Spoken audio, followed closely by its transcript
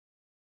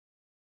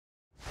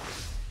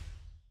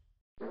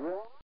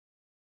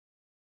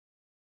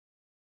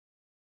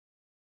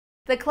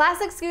The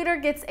classic scooter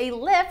gets a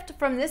lift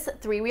from this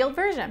three-wheeled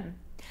version.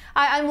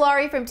 Hi, I'm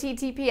Laurie from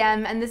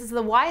TTPM, and this is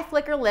the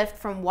Fliker Lift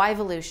from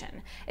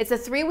Yvolution. It's a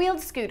three-wheeled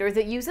scooter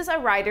that uses a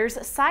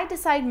rider's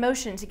side-to-side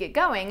motion to get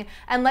going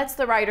and lets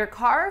the rider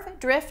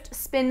carve, drift,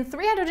 spin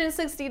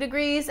 360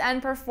 degrees,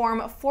 and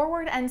perform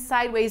forward and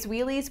sideways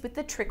wheelies with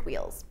the trick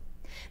wheels.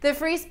 The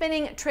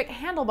free-spinning trick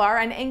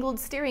handlebar and angled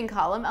steering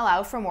column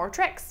allow for more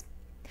tricks.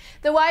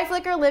 The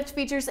Fliker Lift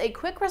features a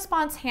quick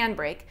response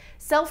handbrake,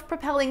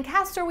 self-propelling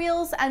caster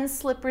wheels, and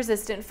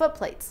slip-resistant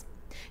footplates.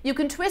 You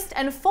can twist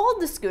and fold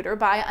the scooter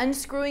by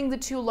unscrewing the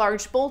two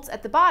large bolts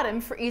at the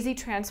bottom for easy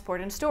transport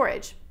and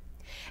storage.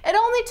 It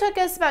only took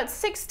us about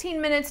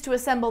 16 minutes to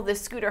assemble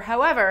this scooter.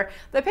 However,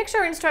 the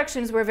picture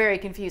instructions were very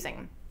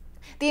confusing.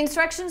 The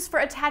instructions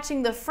for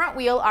attaching the front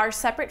wheel are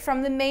separate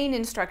from the main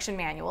instruction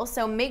manual,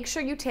 so make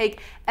sure you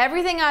take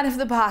everything out of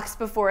the box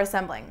before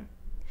assembling.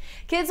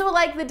 Kids will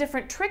like the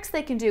different tricks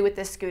they can do with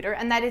this scooter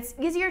and that it's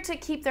easier to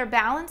keep their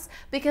balance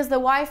because the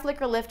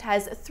Fliker Lift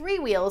has 3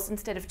 wheels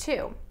instead of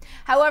 2.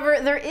 However,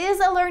 there is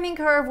a learning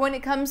curve when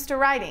it comes to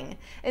riding.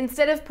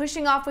 Instead of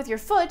pushing off with your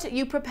foot,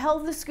 you propel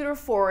the scooter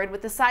forward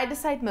with the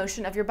side-to-side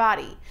motion of your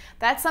body.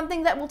 That's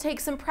something that will take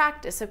some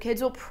practice, so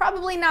kids will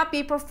probably not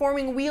be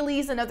performing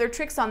wheelies and other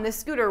tricks on this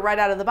scooter right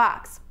out of the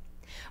box.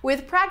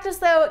 With practice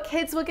though,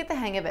 kids will get the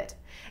hang of it.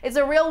 It's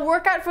a real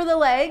workout for the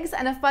legs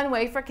and a fun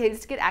way for kids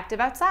to get active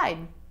outside.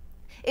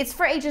 It's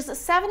for ages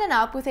 7 and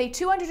up with a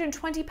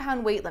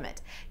 220-pound weight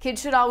limit.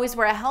 Kids should always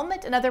wear a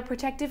helmet and other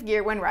protective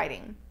gear when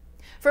riding.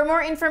 For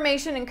more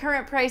information and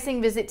current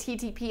pricing, visit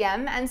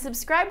TTPM and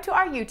subscribe to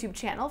our YouTube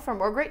channel for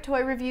more great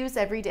toy reviews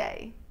every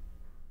day.